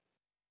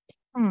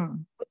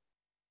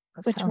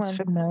 That sounds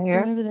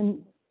familiar. Remember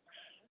the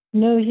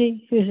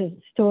Nosy? There's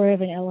a story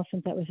of an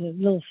elephant that was a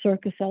little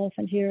circus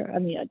elephant here.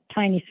 A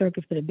tiny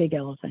circus, but a big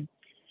elephant.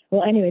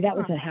 Well, anyway, that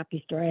was a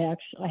happy story.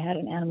 I had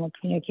an animal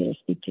communicator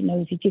speak to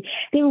Nosy too.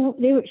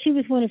 She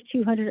was one of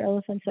 200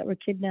 elephants that were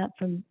kidnapped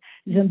from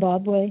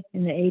Zimbabwe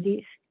in the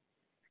 80s.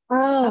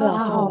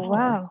 Oh,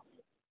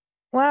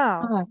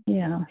 wow.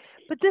 Yeah.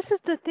 But this is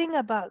the thing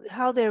about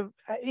how they're,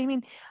 I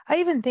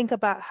even think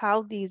about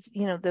how these,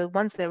 the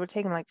ones that were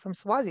taken like from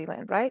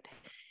Swaziland, right?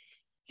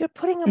 You're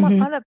putting them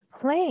on a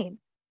plane.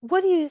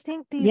 What do you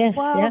think these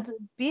wild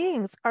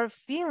beings are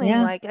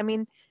feeling like?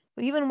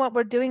 Even what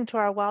we're doing to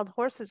our wild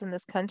horses in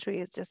this country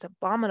is just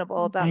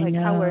abominable about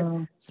how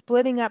we're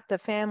splitting up the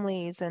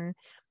families. And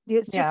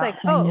it's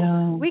just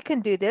we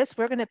can do this.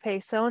 We're going to pay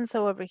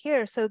so-and-so over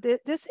here. So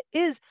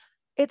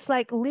it's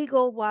like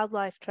legal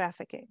wildlife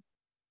trafficking.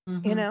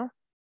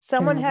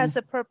 Someone has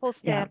the purple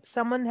stamp,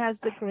 someone has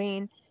the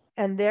green,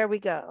 and there we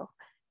go.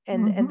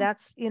 And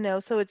that's, you know,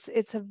 so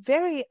it's a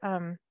very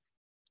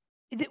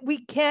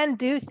we can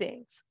do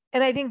things.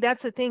 And I think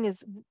that's the thing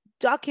is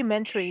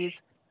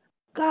documentaries.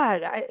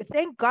 God, I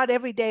thank God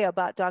every day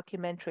about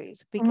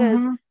documentaries,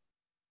 because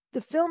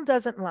the film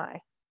doesn't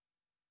lie.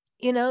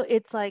 You know,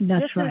 it's like,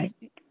 That's right.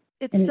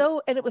 It's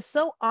so, and it was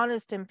so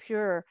honest and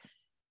pure.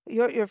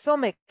 Your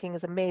filmmaking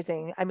is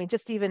amazing. I mean,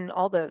 just even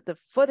all the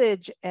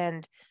footage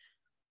and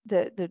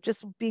the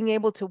just being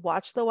able to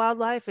watch the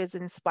wildlife is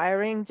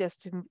inspiring.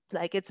 Just to,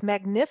 like, it's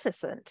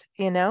magnificent,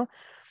 you know.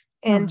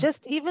 And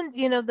just even,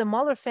 you know, the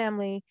Muller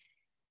family,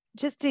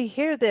 just to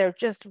hear their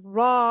just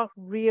raw,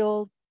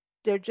 real,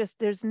 they're just,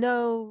 there's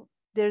no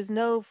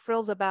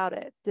frills about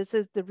it. This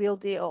is the real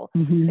deal.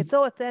 It's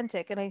so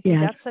authentic. And I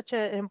think that's such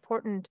an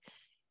important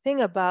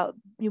thing about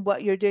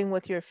what you're doing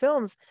with your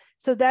films.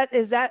 So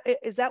is that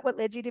what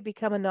led you to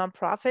become a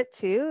nonprofit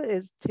too,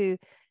 is to,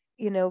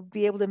 you know,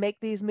 be able to make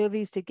these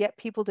movies to get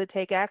people to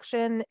take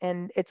action?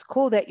 And it's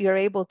cool that you're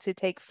able to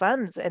take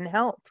funds and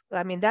help.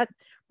 I mean, that's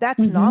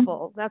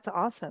novel. That's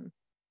awesome.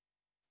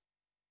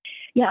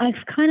 Yeah,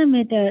 I've kind of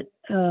made that,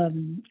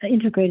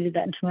 integrated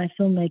that into my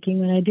filmmaking.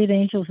 When I did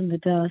Angels in the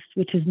Dust,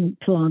 which is in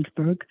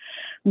Pilanesberg,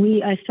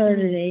 I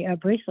started a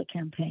bracelet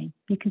campaign.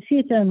 You can see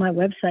it there on my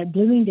website.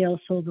 Bloomingdale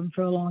sold them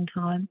for a long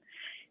time.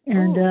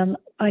 And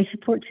I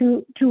support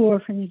two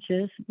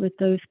orphanages with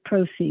those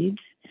proceeds.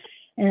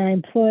 And I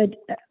employed,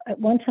 at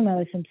one time I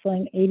was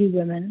employing 80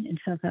 women in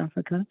South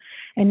Africa.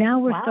 And now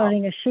we're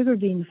starting a sugar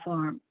bean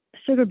farm,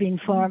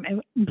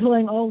 and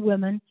employing all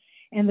women.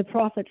 And the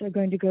profits are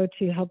going to go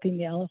to helping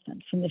the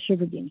elephants from the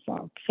sugar bean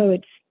farm. So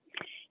it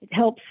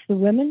helps the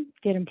women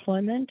get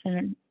employment,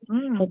 and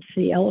it helps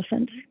the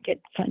elephants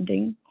get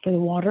funding for the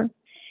water.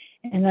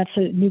 And that's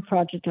a new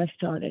project I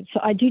started. So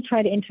I do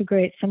try to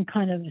integrate some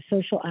kind of a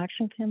social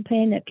action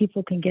campaign that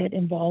people can get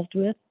involved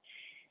with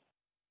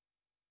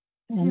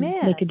and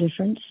make a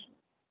difference.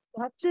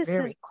 This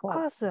is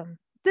awesome.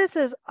 This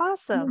is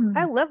awesome.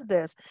 I love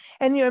this.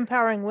 And you're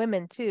empowering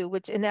women too,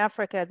 which in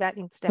Africa, that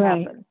needs to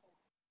happen.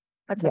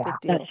 That's a big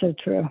deal. That's so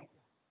true.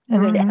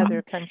 And in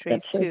other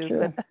countries too,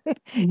 true. But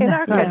in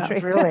our country,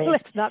 really.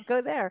 Let's not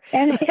go there.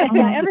 And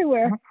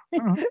everywhere.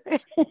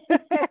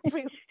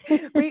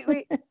 we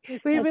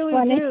really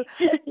funny. do.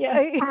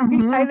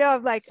 I know.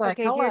 I'm like,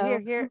 okay,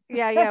 here.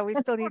 Yeah. We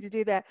still need to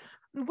do that.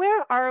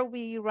 Where are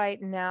we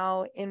right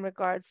now in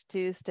regards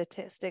to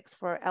statistics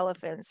for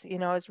elephants? You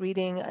know, I was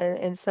reading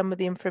in some of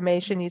the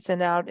information you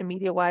send out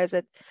media-wise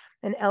that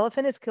an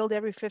elephant is killed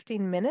every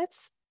 15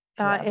 minutes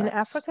in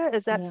Africa.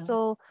 Is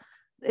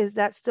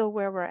that still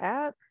where we're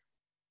at?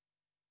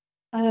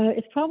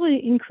 It's probably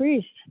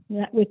increased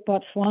with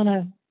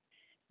Botswana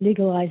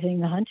legalizing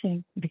the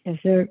hunting, because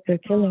they're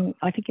killing,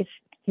 I think it's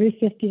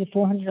 350 to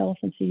 400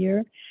 elephants a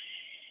year.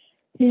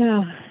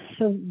 Yeah,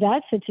 so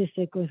that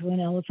statistic was when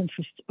elephants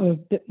were a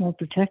bit more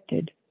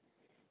protected.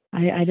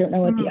 I don't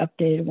know what the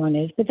updated one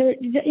is, but they're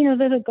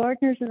the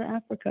gardeners of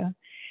Africa.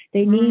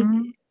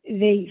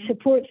 They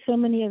support so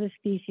many other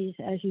species,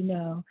 as you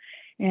know.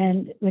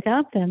 And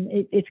without them,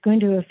 it's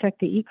going to affect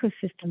the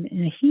ecosystem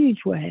in a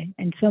huge way.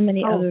 And so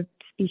many other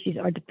species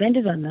are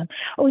dependent on them.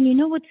 Oh, and you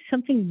know what's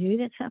something new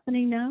that's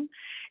happening now?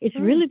 It's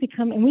really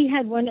become, and we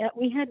had one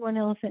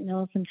elephant in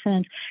Elephant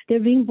Sands. They're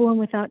being born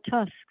without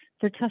tusks.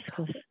 They're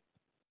tuskless.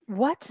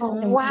 What? Oh,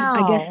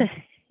 wow. I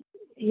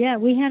guess,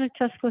 we had a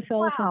tuskless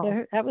elephant.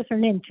 Wow. That was her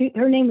name.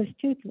 Her name was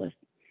Toothless.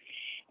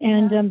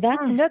 And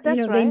that's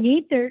right.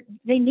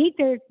 they need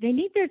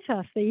their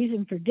tusks. They use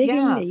them for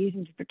digging. They use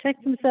them to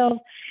protect themselves.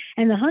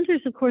 And the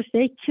hunters, of course,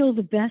 they kill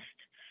the best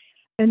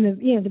and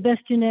the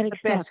best genetic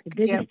stuff, the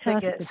biggest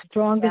tusk, the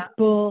strongest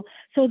bull.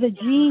 So the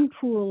gene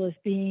pool is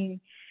being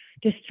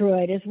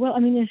destroyed as well. I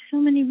mean, there's so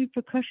many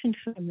repercussions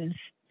from this.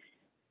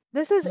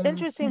 This is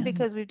interesting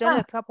because we've done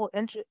a couple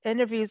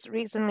interviews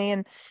recently,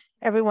 and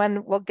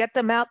everyone will get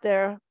them out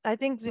there. I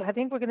think we're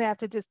going to have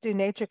to just do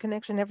Nature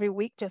Connection every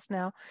week just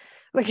now.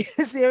 Like,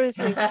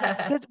 seriously,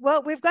 because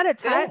we've got a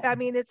time. I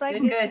mean, it's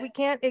like we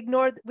can't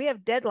ignore. We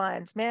have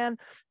deadlines, man.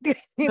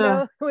 You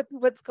know, with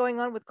what's going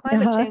on with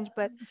climate change.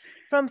 But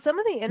from some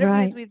of the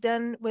interviews we've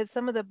done with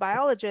some of the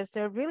biologists,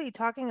 they're really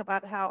talking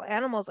about how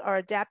animals are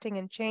adapting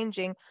and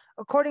changing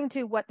according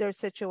to what their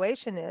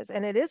situation is,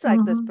 and it is like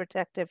this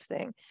protective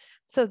thing.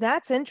 So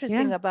that's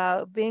interesting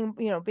about being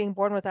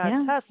born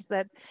without tusks,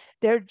 that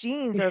their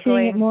genes are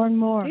going more and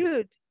more.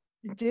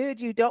 Dude,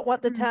 you don't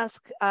want the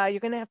tusk. You're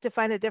going to have to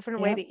find a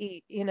different way to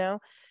eat, you know?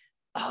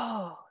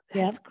 Oh,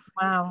 that's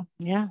wow.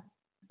 Yeah.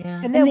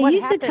 And then they what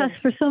use happens? the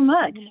tusk for so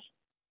much.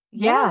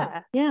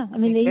 Yeah. I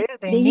mean,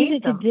 they use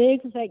it to dig.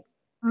 It's like,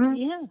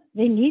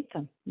 they need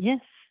them.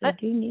 Yes, they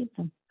do need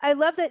them. I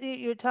love that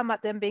you're talking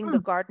about them being the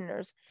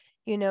gardeners,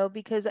 you know,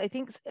 because I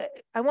think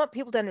I want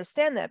people to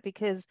understand that,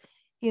 because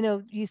you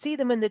know, you see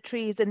them in the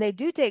trees and they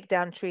do take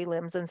down tree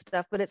limbs and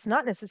stuff, but it's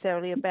not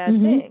necessarily a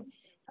bad thing.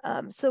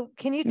 So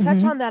can you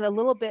touch on that a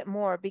little bit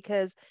more?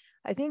 Because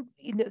I think,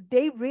 you know,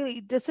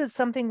 this is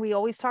something we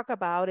always talk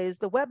about, is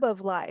the web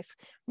of life.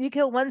 You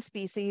kill one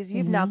species,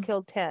 you've now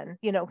killed 10,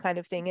 you know, kind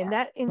of thing. And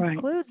that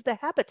includes the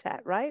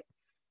habitat, right?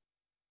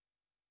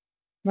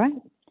 Right.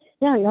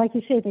 Yeah, like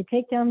you say, they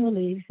take down the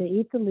leaves, they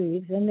eat the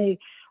leaves, then they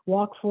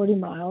walk 40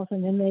 miles,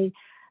 and then they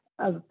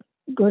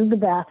go to the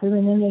bathroom,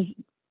 and then there's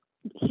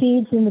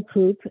seeds in the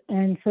poop.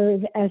 And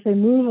so as they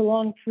move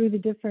along through the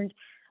different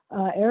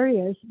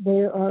areas,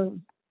 they are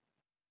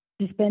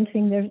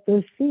dispensing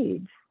those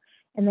seeds.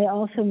 And they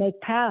also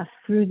make paths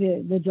through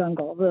the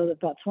jungle, although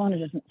Botswana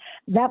doesn't.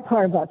 That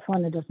part of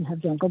Botswana doesn't have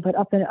jungle, but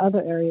up in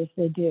other areas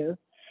they do.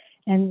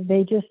 And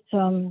they just,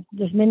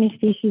 there's many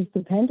species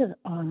dependent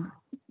on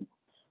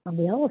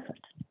the elephant.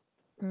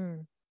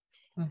 Mm.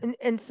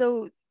 And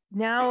so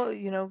now,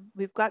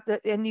 we've got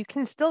and you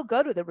can still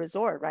go to the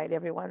resort, right,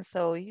 everyone?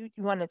 So you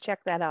want to check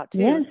that out too.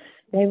 Yes,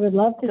 they would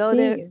love to go see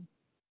there. you.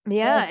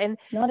 Yeah, yes, and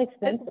not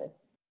expensive.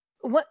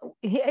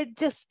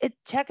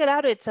 Check it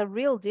out. It's a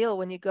real deal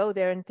when you go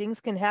there, and things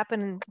can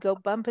happen and go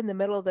bump in the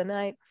middle of the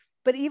night.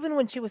 But even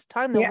when she was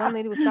talking, the one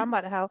lady was talking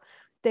about how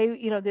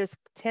they, there's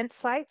tent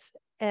sites,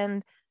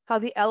 and how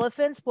the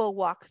elephants will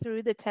walk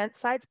through the tent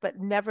sites but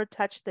never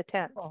touch the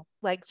tents. Oh.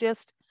 Like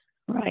just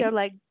right. They're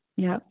like,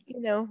 yeah,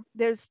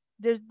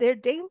 they're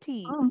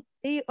dainty. Oh.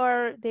 They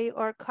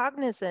are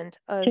cognizant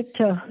of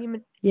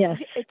human.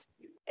 Yes, it's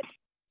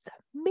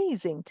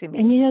amazing to me.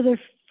 And their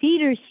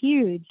feet are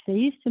huge. They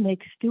used to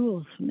make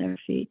stools from their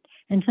feet,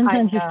 and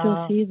sometimes you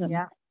still see them.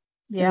 Yeah,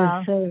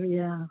 yeah. So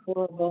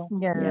horrible.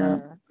 Yeah.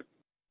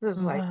 It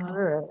was like,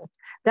 ugh.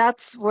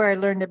 That's where I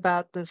learned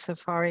about the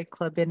Safari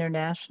Club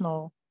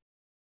International.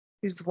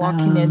 He was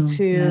walking in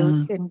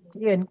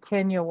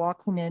Kenya,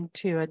 walking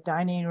into a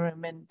dining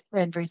room, and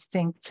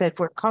everything said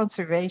we're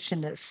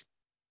conservationists,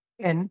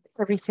 and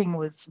everything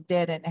was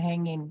dead and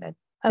hanging. That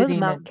was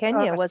Mount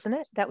Kenya, wasn't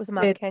it? That was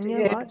Mount Kenya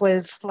Lodge? It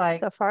was like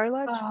Safari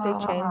Lodge.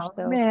 They changed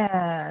though.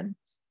 Man,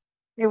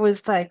 it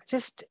was like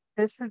this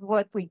is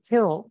what we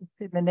killed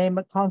in the name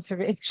of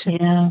conservation.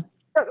 Yeah.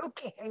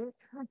 Okay.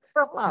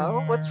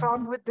 Hello. What's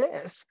wrong with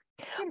this?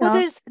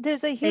 Well,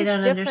 there's a huge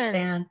difference.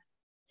 Understand.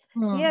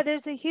 Yeah,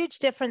 there's a huge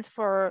difference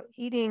for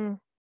eating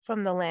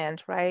from the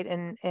land, right?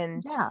 And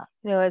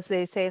as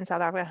they say in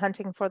South Africa,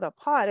 hunting for the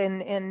pot,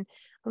 and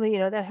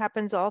that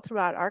happens all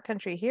throughout our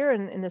country here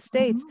in the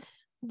States.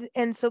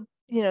 And so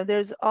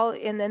there's all,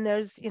 and then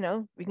there's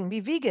we can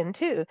be vegan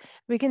too.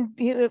 We've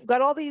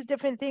got all these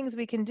different things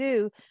we can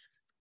do,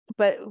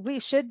 but we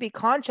should be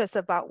conscious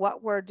about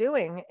what we're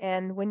doing.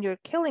 And when you're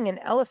killing an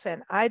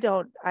elephant, I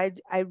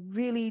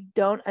really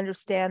don't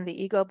understand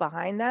the ego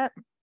behind that,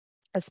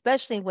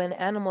 especially when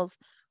animals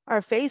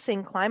are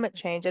facing climate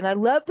change. And I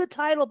love the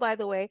title, by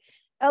the way,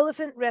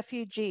 Elephant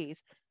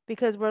Refugees,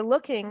 because we're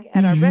looking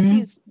at our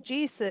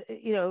refugees.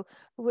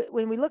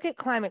 When we look at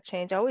climate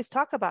change, I always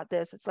talk about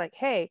this. It's like,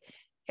 hey,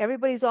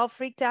 everybody's all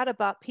freaked out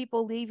about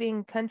people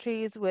leaving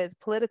countries with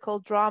political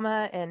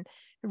drama and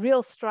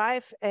real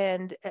strife.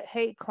 And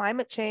hey,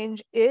 climate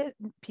change,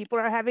 people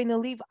are having to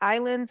leave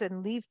islands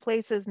and leave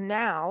places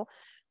now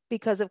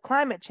because of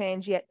climate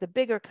change, yet the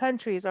bigger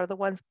countries are the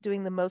ones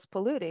doing the most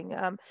polluting.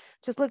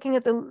 Just looking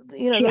at the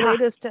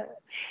latest,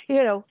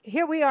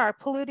 here we are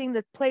polluting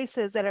the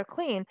places that are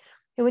clean.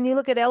 And when you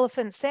look at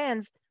Elephant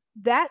Sands,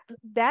 that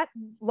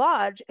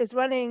lodge is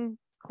running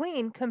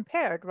clean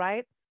compared,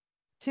 right,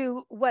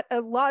 to what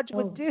a lodge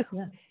would do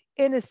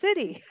in a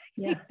city.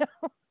 Yeah.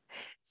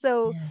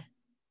 So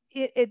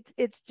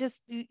it's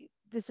just,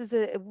 this is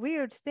a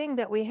weird thing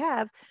that we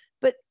have,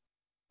 but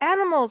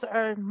animals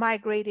are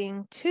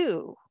migrating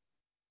too.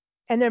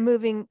 And they're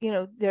moving,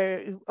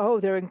 they're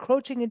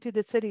encroaching into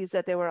the cities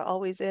that they were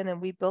always in,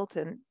 and we built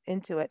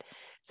into it.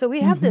 So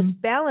we have this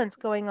balance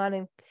going on.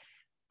 And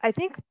I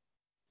think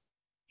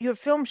your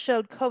film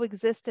showed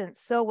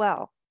coexistence so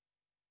well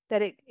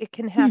that it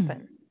can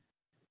happen.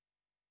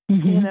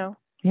 Yeah.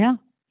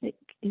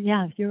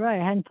 Yeah, you're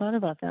right. I hadn't thought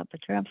about that,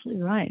 but you're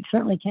absolutely right. It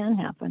certainly can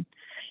happen.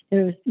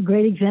 There's a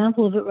great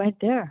example of it right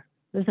there.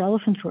 Those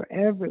elephants were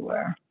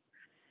everywhere,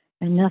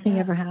 and nothing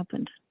ever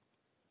happened.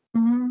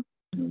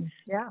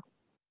 Yeah.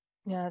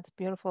 Yeah, it's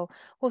beautiful.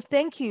 Well,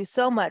 thank you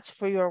so much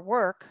for your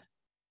work.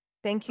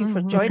 Thank you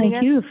for joining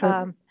us.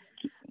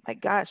 My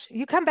gosh,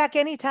 you come back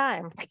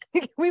anytime.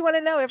 We want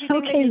to know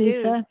everything that you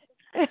Lisa.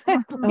 do.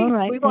 All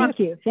right, thank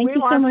you. Thank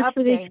you so much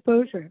for the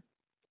exposure.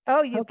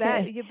 Oh, you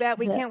bet. You bet.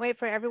 We can't wait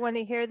for everyone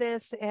to hear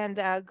this and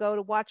go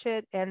to watch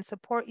it and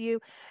support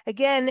you.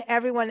 Again,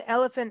 everyone,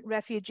 Elephant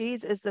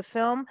Refugees is the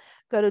film.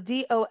 Go to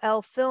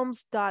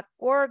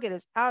dolfilms.org. It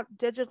is out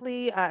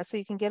digitally, so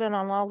you can get it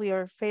on all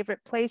your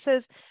favorite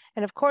places.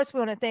 And of course, we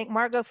want to thank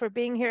Margot for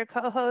being here,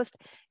 co-host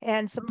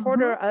and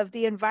supporter of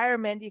the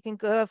environment. You can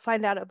go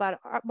find out about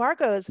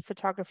Margot's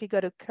photography.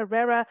 Go to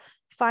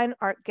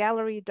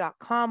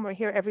CarreraFineArtGallery.com. We're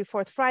here every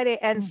fourth Friday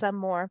and some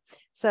more.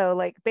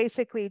 So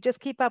basically just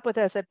keep up with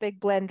us at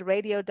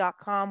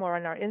BigBlendRadio.com or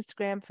on our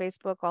Instagram,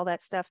 Facebook, all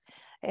that stuff.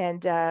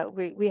 And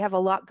we have a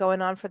lot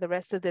going on for the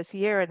rest of this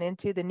year and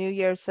into the new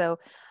year. So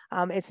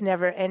it's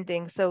never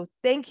ending. So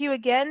thank you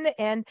again.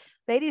 And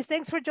ladies,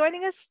 thanks for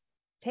joining us.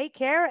 Take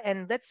care,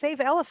 and let's save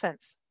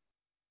elephants.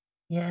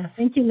 Yes.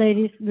 Thank you,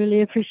 ladies.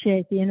 Really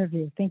appreciate the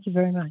interview. Thank you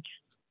very much.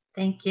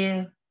 Thank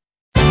you.